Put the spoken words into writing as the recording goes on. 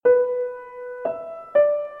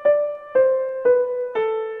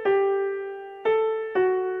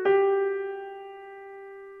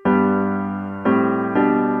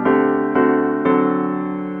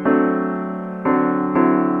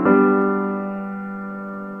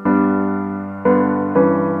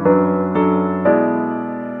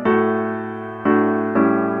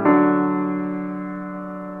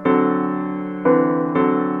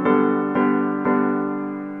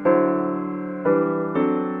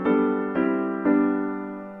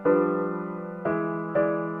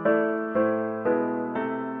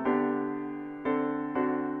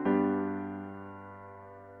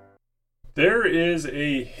There is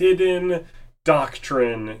a hidden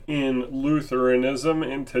doctrine in Lutheranism,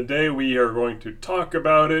 and today we are going to talk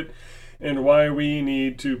about it and why we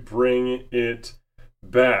need to bring it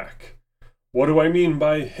back. What do I mean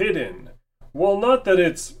by hidden? Well, not that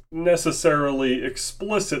it's necessarily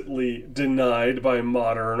explicitly denied by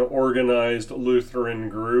modern organized Lutheran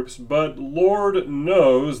groups, but Lord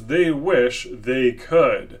knows they wish they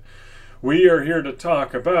could. We are here to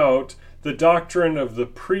talk about the doctrine of the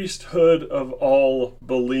priesthood of all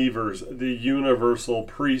believers, the universal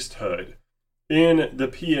priesthood. In the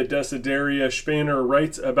Pia Desideria, Spener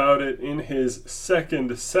writes about it in his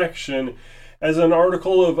second section as an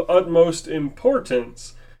article of utmost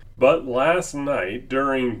importance. But last night,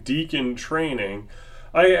 during deacon training,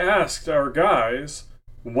 I asked our guys,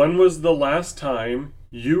 when was the last time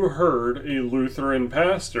you heard a Lutheran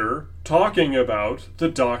pastor talking about the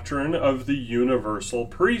doctrine of the universal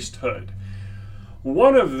priesthood?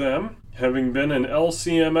 One of them, having been an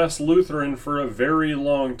LCMS Lutheran for a very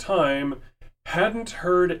long time, hadn't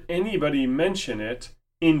heard anybody mention it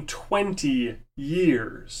in 20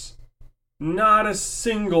 years. Not a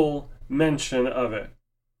single mention of it.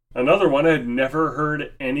 Another one had never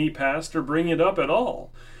heard any pastor bring it up at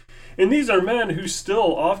all. And these are men who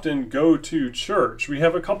still often go to church. We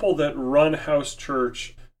have a couple that run house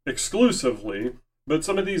church exclusively, but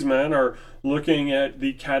some of these men are looking at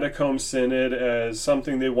the Catacomb Synod as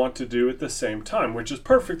something they want to do at the same time, which is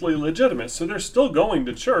perfectly legitimate. So they're still going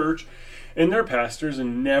to church, and their pastors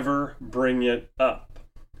never bring it up.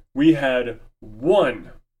 We had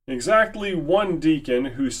exactly one deacon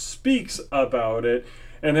who speaks about it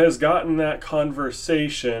and has gotten that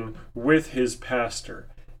conversation with his pastor.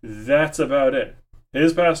 That's about it.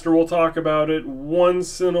 His pastor will talk about it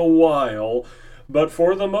once in a while, but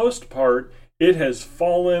for the most part, it has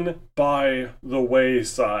fallen by the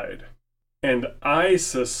wayside. And I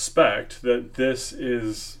suspect that this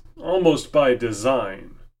is almost by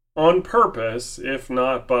design, on purpose, if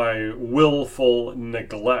not by willful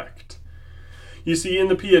neglect. You see, in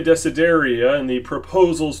the Pia Desideria and the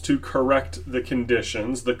proposals to correct the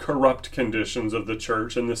conditions, the corrupt conditions of the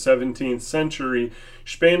church in the 17th century,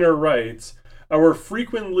 Spener writes, "Our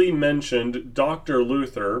frequently mentioned Dr.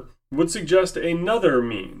 Luther would suggest another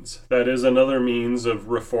means, that is, another means of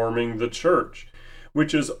reforming the church,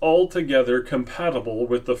 which is altogether compatible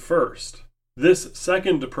with the first. This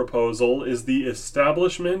second proposal is the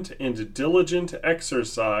establishment and diligent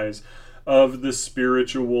exercise of the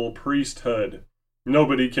spiritual priesthood.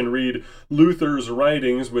 Nobody can read Luther's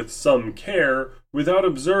writings with some care without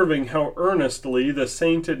observing how earnestly the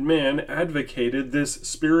sainted man advocated this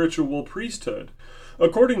spiritual priesthood,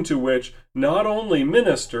 according to which not only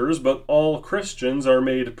ministers but all Christians are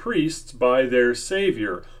made priests by their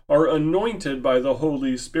Savior, are anointed by the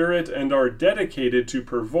Holy Spirit, and are dedicated to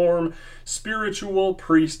perform spiritual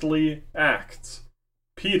priestly acts.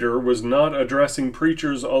 Peter was not addressing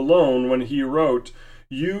preachers alone when he wrote,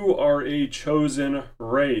 'You are a chosen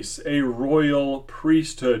race, a royal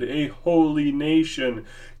priesthood, a holy nation,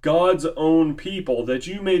 God's own people, that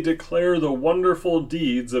you may declare the wonderful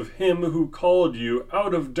deeds of him who called you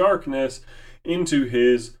out of darkness into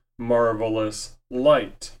his marvelous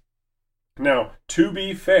light.'" Now, to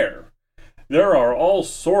be fair, there are all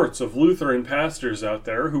sorts of Lutheran pastors out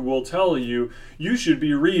there who will tell you you should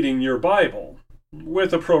be reading your Bible.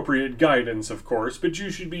 With appropriate guidance, of course, but you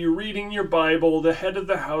should be reading your Bible. The head of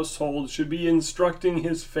the household should be instructing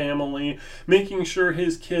his family, making sure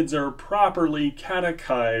his kids are properly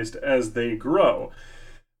catechized as they grow.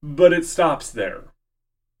 But it stops there.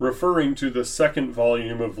 Referring to the second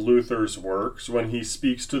volume of Luther's works, when he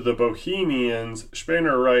speaks to the Bohemians,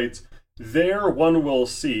 Spener writes, "There one will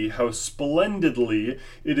see how splendidly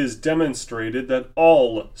it is demonstrated that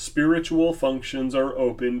all spiritual functions are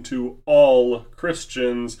open to all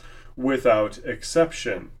Christians without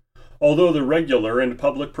exception. Although the regular and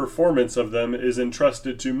public performance of them is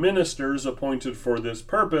entrusted to ministers appointed for this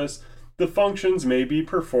purpose, the functions may be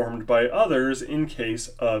performed by others in case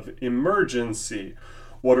of emergency."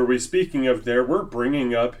 What are we speaking of there? We're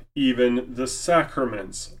bringing up even the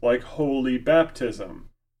sacraments, like holy baptism.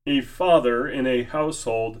 A father in a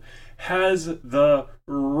household has the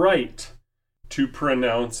right to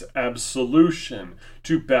pronounce absolution,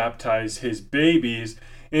 to baptize his babies,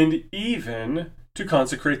 and even to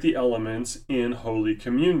consecrate the elements in Holy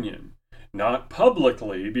Communion. Not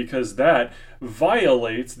publicly, because that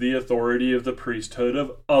violates the authority of the priesthood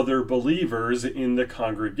of other believers in the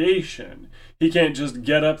congregation. He can't just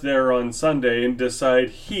get up there on Sunday and decide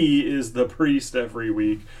he is the priest every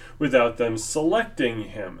week without them selecting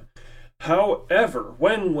him. However,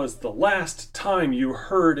 when was the last time you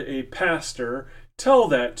heard a pastor tell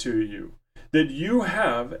that to you? that you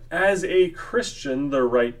have, as a Christian, the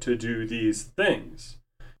right to do these things.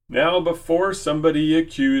 Now, before somebody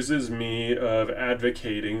accuses me of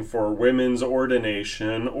advocating for women's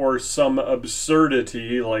ordination or some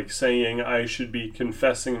absurdity like saying I should be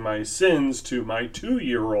confessing my sins to my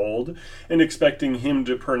 2-year-old and expecting him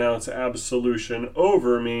to pronounce absolution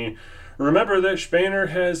over me, remember that Spener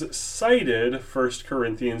has cited 1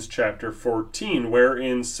 Corinthians chapter 14,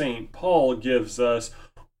 wherein St. Paul gives us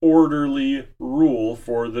orderly rule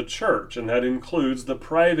for the church, and that includes the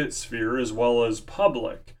private sphere as well as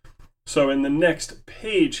public. So in the next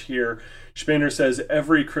page here, Spener says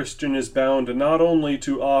every Christian is bound not only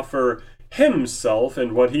to offer himself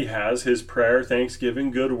and what he has, his prayer, thanksgiving,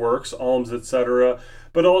 good works, alms, etc.,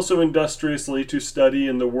 but also industriously to study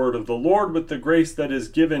in the word of the Lord with the grace that is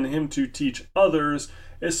given him to teach others,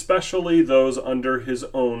 especially those under his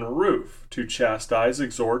own roof, to chastise,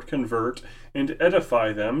 exhort, convert, and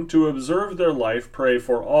edify them, to observe their life, pray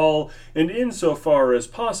for all, and insofar as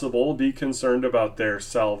possible be concerned about their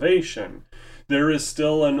salvation. There is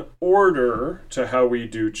still an order to how we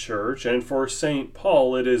do church, and for St.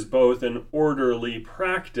 Paul it is both an orderly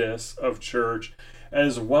practice of church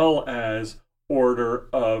as well as order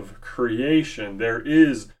of creation. There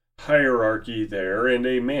is hierarchy there, and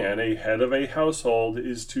a man, a head of a household,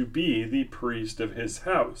 is to be the priest of his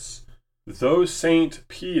house. Though St.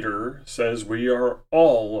 Peter says we are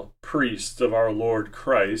all priests of our Lord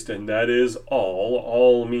Christ, and that is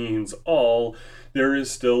all means all, there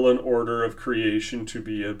is still an order of creation to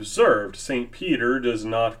be observed. St. Peter does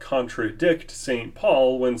not contradict St.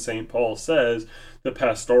 Paul when St. Paul says the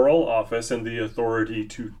pastoral office and the authority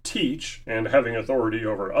to teach, and having authority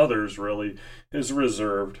over others really, is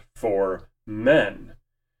reserved for men.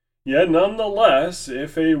 Yet nonetheless,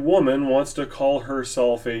 if a woman wants to call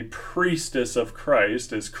herself a priestess of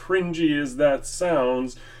Christ, as cringy as that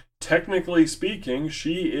sounds, technically speaking,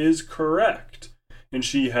 she is correct. And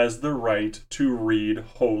she has the right to read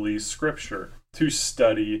Holy Scripture, to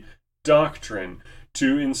study doctrine,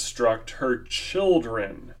 to instruct her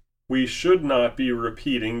children. We should not be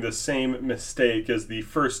repeating the same mistake as the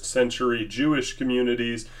first century Jewish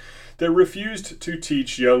communities that refused to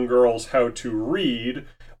teach young girls how to read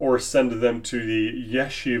or send them to the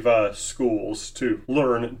yeshiva schools to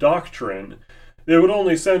learn doctrine. They would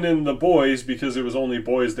only send in the boys because it was only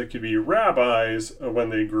boys that could be rabbis when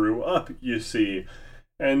they grew up, you see.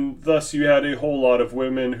 And thus you had a whole lot of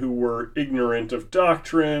women who were ignorant of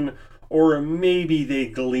doctrine, or maybe they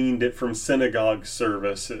gleaned it from synagogue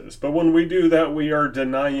services. But when we do that, we are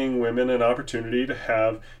denying women an opportunity to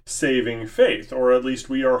have saving faith, or at least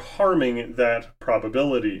we are harming that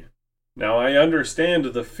probability. Now, I understand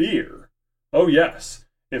the fear. Oh yes,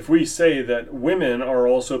 if we say that women are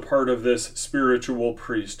also part of this spiritual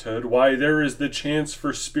priesthood, why, there is the chance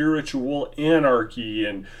for spiritual anarchy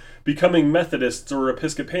and becoming Methodists or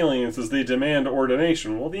Episcopalians as they demand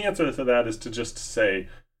ordination. Well, the answer to that is to just say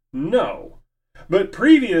no. But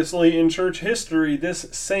previously in church history, this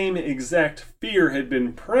same exact fear had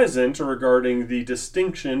been present regarding the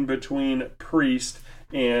distinction between priest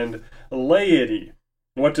and laity.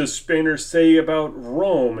 What does Spener say about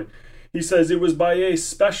Rome? He says it was by a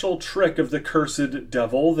special trick of the cursed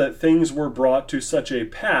devil that things were brought to such a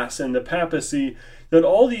pass in the papacy that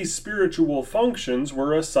all these spiritual functions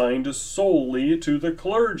were assigned solely to the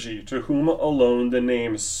clergy, to whom alone the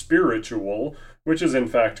name spiritual, which is in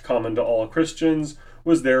fact common to all Christians,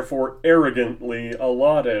 was therefore arrogantly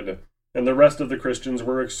allotted, and the rest of the Christians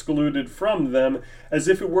were excluded from them, as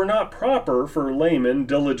if it were not proper for laymen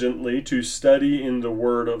diligently to study in the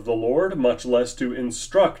word of the Lord, much less to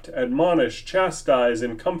instruct, admonish, chastise,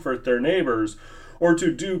 and comfort their neighbors, or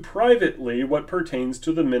to do privately what pertains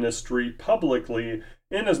to the ministry publicly,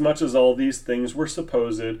 inasmuch as all these things were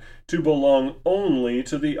supposed to belong only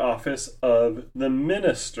to the office of the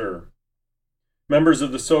minister. Members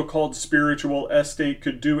of the so-called spiritual estate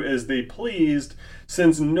could do as they pleased,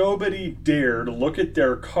 since nobody dared look at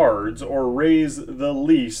their cards or raise the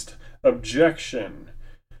least objection.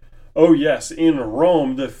 Oh yes, in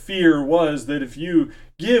Rome the fear was that if you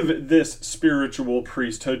give this spiritual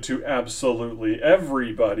priesthood to absolutely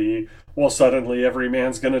everybody, well, suddenly every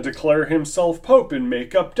man's going to declare himself pope and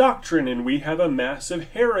make up doctrine, and we have a massive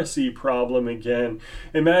heresy problem again.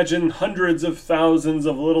 Imagine hundreds of thousands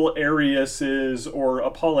of little Ariuses or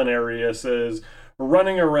Apollinariuses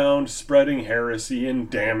running around spreading heresy and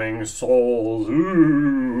damning souls.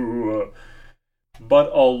 Ooh.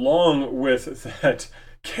 But along with that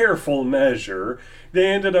careful measure, they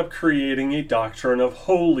ended up creating a doctrine of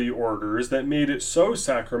holy orders that made it so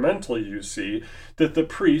sacramental, you see, that the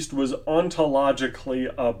priest was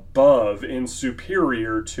ontologically above and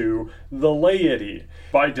superior to the laity.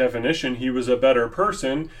 By definition, he was a better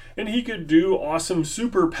person, and he could do awesome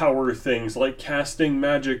superpower things like casting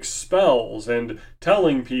magic spells and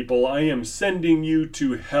telling people, "I am sending you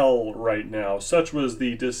to hell right now." Such was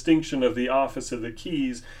the distinction of the office of the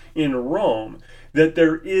keys in Rome, that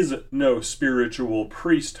there is no spiritual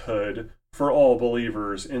priesthood for all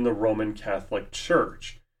believers in the Roman Catholic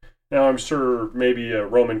Church. Now, I'm sure maybe a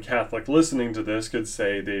Roman Catholic listening to this could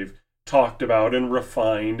say they've talked about and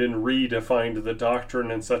refined and redefined the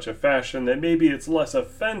doctrine in such a fashion that maybe it's less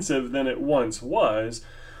offensive than it once was.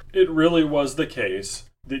 It really was the case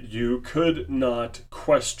that you could not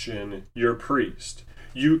question your priest.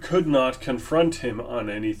 You could not confront him on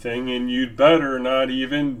anything, and you'd better not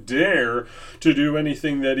even dare to do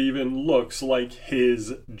anything that even looks like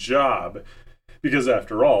his job. Because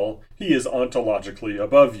after all, he is ontologically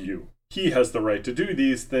above you. He has the right to do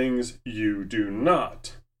these things, you do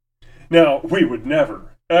not. Now, we would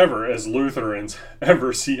never, ever, as Lutherans,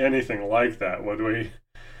 ever see anything like that, would we?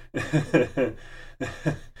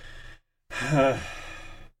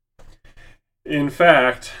 In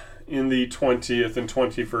fact, in the 20th and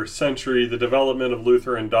 21st century, the development of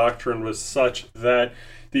Lutheran doctrine was such that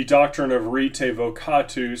the doctrine of rite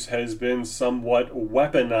vocatus has been somewhat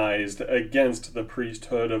weaponized against the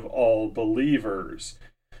priesthood of all believers.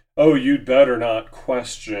 Oh, you'd better not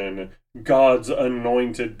question God's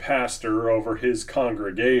anointed pastor over his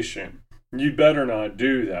congregation. You'd better not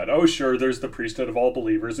do that. Oh, sure, there's the priesthood of all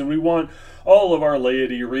believers, and we want all of our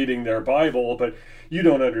laity reading their Bible, but you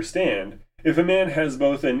don't understand. If a man has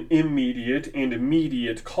both an immediate and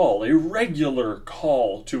immediate call, a regular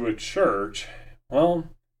call to a church, well,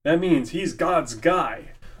 that means he's God's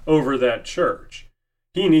guy over that church.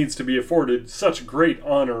 He needs to be afforded such great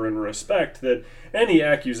honor and respect that any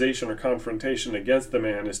accusation or confrontation against the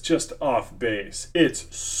man is just off base.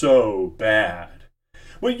 It's so bad.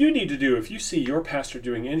 What you need to do if you see your pastor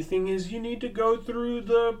doing anything is you need to go through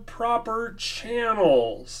the proper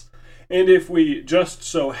channels. And if we just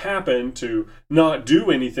so happen to not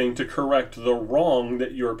do anything to correct the wrong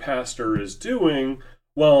that your pastor is doing,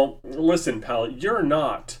 well, listen, pal, you're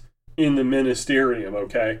not in the ministerium,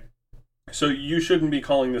 okay? So you shouldn't be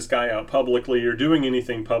calling this guy out publicly or doing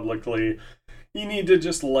anything publicly. You need to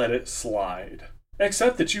just let it slide.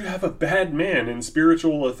 Accept that you have a bad man in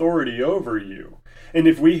spiritual authority over you. And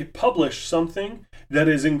if we publish something that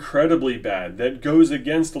is incredibly bad, that goes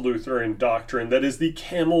against Lutheran doctrine, that is the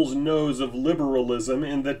camel's nose of liberalism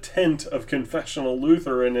in the tent of confessional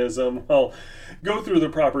Lutheranism, well, go through the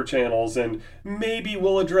proper channels and maybe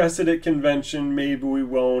we'll address it at convention, maybe we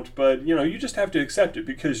won't, but you just have to accept it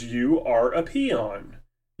because you are a peon.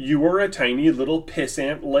 You are a tiny little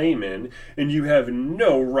pissant layman, and you have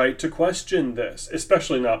no right to question this,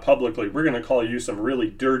 especially not publicly. We're going to call you some really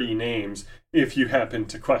dirty names if you happen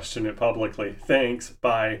to question it publicly. Thanks,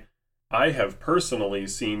 bye. I have personally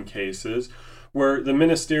seen cases where the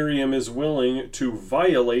ministerium is willing to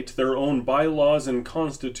violate their own bylaws and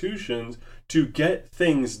constitutions to get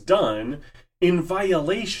things done in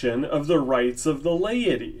violation of the rights of the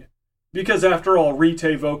laity. Because after all, rite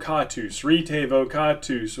vocatus,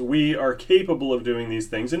 we are capable of doing these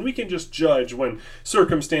things, and we can just judge when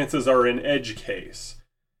circumstances are an edge case.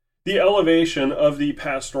 The elevation of the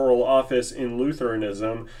pastoral office in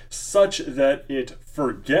Lutheranism, such that it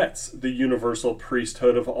forgets the universal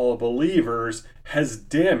priesthood of all believers, has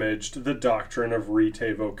damaged the doctrine of rite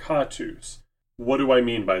vocatus. What do I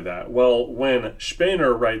mean by that? Well, when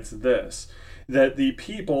Spener writes this, that the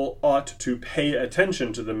people ought to pay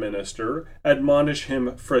attention to the minister, admonish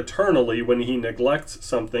him fraternally when he neglects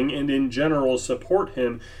something, and in general support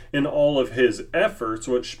him in all of his efforts.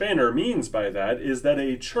 What Spener means by that is that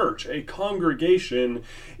a church, a congregation,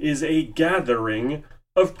 is a gathering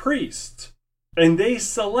of priests, and they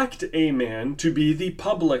select a man to be the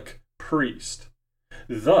public priest.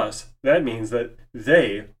 Thus, that means that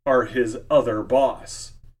they are his other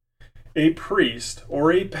boss. A priest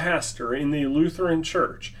or a pastor in the Lutheran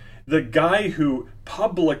Church, the guy who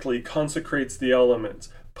publicly consecrates the elements,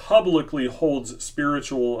 publicly holds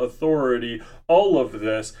spiritual authority, all of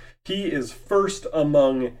this, he is first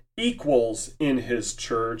among equals in his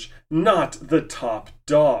church, not the top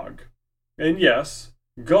dog. And yes,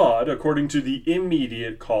 God, according to the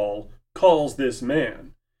immediate call, calls this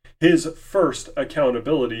man. His first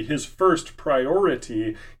accountability, his first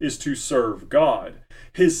priority is to serve God.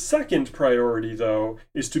 His second priority, though,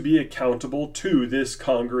 is to be accountable to this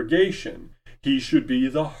congregation. He should be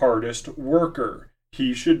the hardest worker.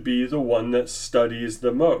 he should be the one that studies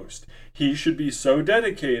the most. He should be so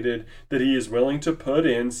dedicated that he is willing to put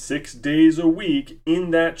in 6 days a week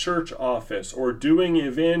in that church office, or doing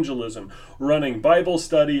evangelism, running Bible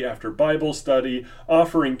study after Bible study,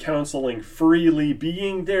 offering counseling freely,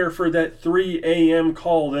 being there for that 3 a.m.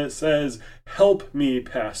 call that says, "Help me,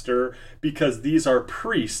 Pastor," because these are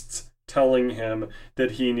priests telling him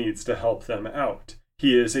that he needs to help them out.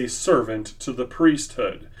 He is a servant to the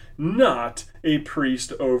priesthood, not a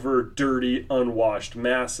priest over dirty, unwashed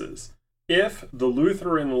masses. If the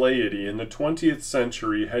Lutheran laity in the 20th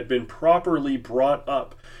century had been properly brought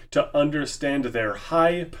up to understand their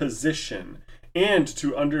high position and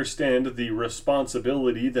to understand the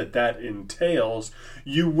responsibility that that entails,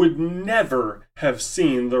 you would never have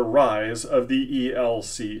seen the rise of the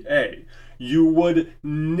ELCA. You would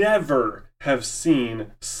never have seen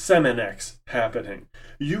Seminex happening.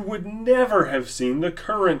 You would never have seen the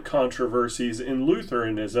current controversies in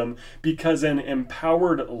Lutheranism, because an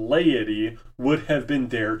empowered laity would have been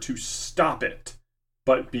there to stop it.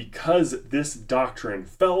 But because this doctrine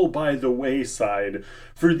fell by the wayside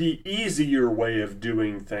for the easier way of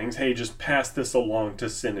doing things, hey, just pass this along to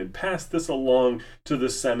synod, pass this along to the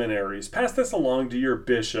seminaries, pass this along to your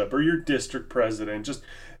bishop or your district president, just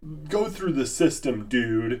go through the system,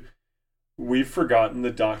 dude. We've forgotten the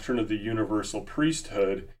doctrine of the universal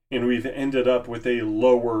priesthood, and we've ended up with a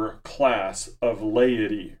lower class of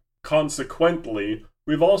laity. Consequently,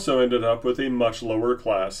 we've also ended up with a much lower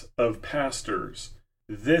class of pastors.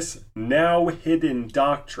 This now hidden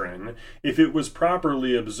doctrine, if it was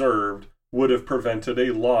properly observed, would have prevented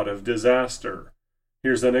a lot of disaster.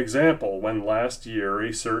 Here's an example. When last year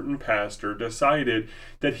a certain pastor decided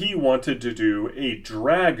that he wanted to do a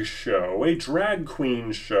drag show, a drag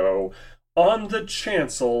queen show, on the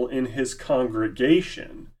chancel in his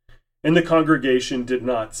congregation, and the congregation did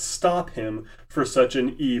not stop him for such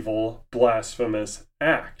an evil, blasphemous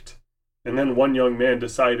act. And then one young man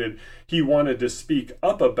decided he wanted to speak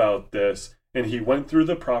up about this, and he went through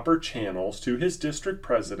the proper channels to his district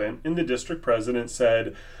president, and the district president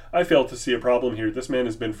said, "I fail to see a problem here. This man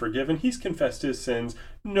has been forgiven. He's confessed his sins.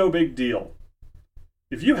 No big deal."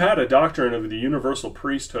 If you had a doctrine of the universal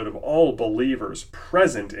priesthood of all believers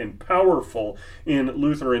present and powerful in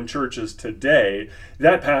Lutheran churches today,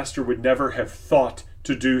 that pastor would never have thought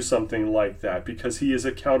to do something like that, because he is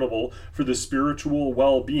accountable for the spiritual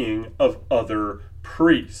well-being of other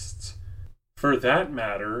priests. For that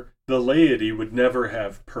matter, the laity would never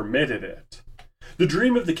have permitted it. The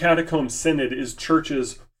dream of the Catacomb Synod is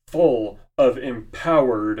churches full of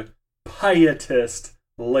empowered, pietist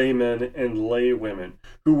laymen and laywomen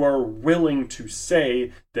who are willing to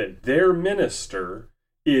say that their minister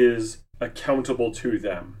is accountable to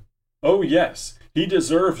them. Oh yes, he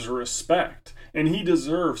deserves respect, and he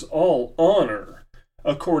deserves all honor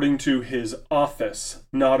according to his office,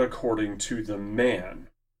 not according to the man.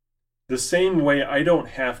 The same way I don't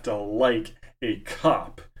have to like a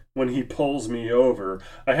cop when he pulls me over.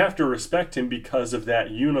 I have to respect him because of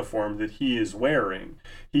that uniform that he is wearing.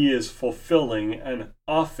 He is fulfilling an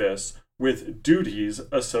office with duties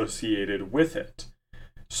associated with it.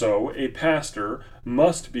 So a pastor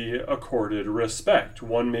must be accorded respect.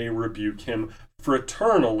 One may rebuke him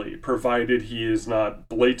fraternally, provided he is not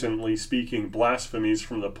blatantly speaking blasphemies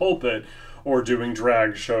from the pulpit or doing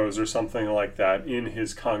drag shows or something like that in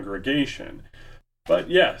his congregation. But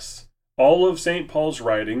yes, all of St. Paul's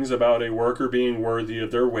writings about a worker being worthy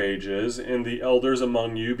of their wages, and the elders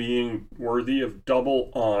among you being worthy of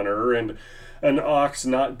double honor, and an ox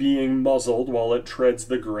not being muzzled while it treads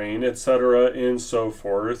the grain, etc., and so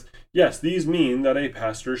forth. Yes, these mean that a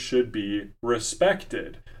pastor should be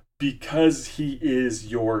respected because he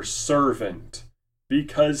is your servant,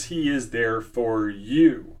 because he is there for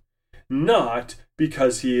you, not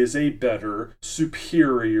because he is a better,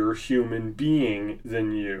 superior human being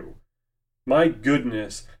than you. My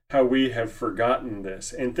goodness, how we have forgotten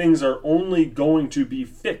this, and things are only going to be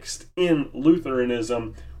fixed in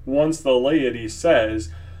Lutheranism once the laity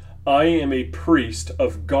says, "I am a priest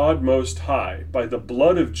of God Most High. By the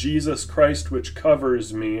blood of Jesus Christ which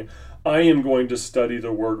covers me, I am going to study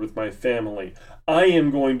the Word with my family. I am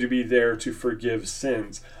going to be there to forgive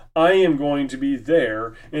sins. I am going to be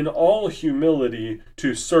there in all humility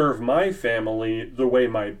to serve my family the way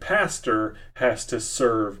my pastor has to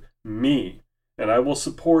serve me. And I will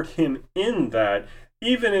support him in that,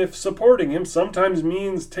 even if supporting him sometimes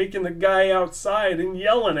means taking the guy outside and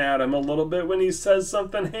yelling at him a little bit when he says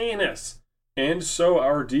something heinous." And so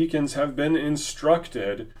our deacons have been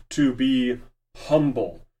instructed to be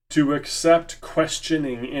humble, to accept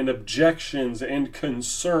questioning and objections and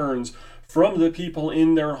concerns from the people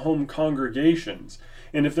in their home congregations.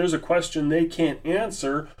 And if there's a question they can't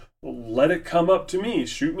answer, let it come up to me.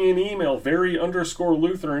 Shoot me an email,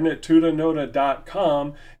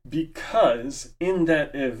 very_Lutheran@tutanota.com, because in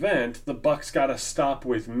that event, the buck's got to stop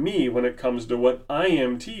with me when it comes to what I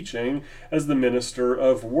am teaching as the minister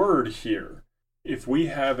of word here. If we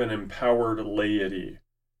have an empowered laity,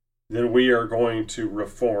 then we are going to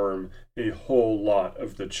reform a whole lot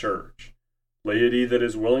of the church. Laity that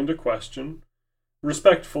is willing to question,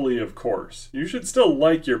 respectfully, of course. You should still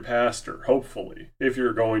like your pastor, hopefully, if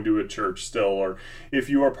you're going to a church still, or if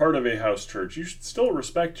you are part of a house church, you should still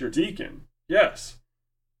respect your deacon, yes.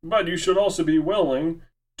 But you should also be willing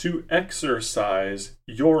to exercise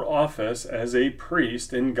your office as a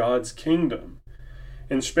priest in God's kingdom.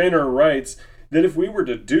 And Spener writes that if we were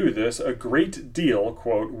to do this, a great deal,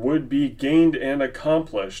 quote, would be gained and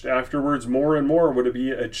accomplished. Afterwards, more and more would be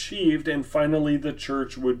achieved, and finally the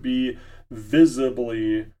church would be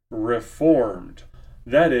visibly reformed.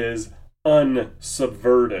 That is,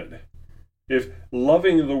 unsubverted. If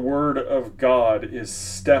loving the Word of God is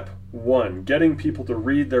step one, getting people to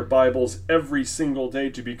read their Bibles every single day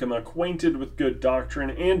to become acquainted with good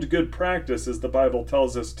doctrine and good practice, as the Bible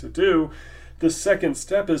tells us to do, the second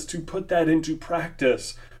step is to put that into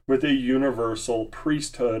practice with a universal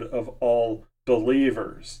priesthood of all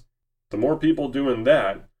believers. The more people doing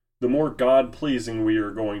that, the more God-pleasing we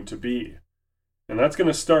are going to be. And that's going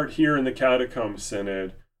to start here in the Catacomb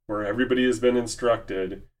Synod, where everybody has been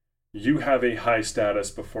instructed, you have a high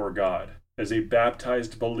status before God as a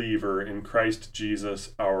baptized believer in Christ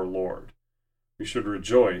Jesus our Lord. We should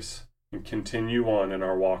rejoice and continue on in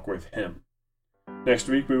our walk with Him. Next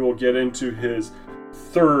week we will get into his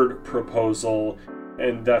third proposal,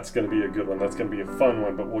 and that's going to be a good one. That's going to be a fun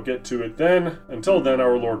one, but we'll get to it then. Until then,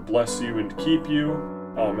 our Lord bless you and keep you.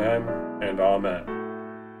 Amen and amen.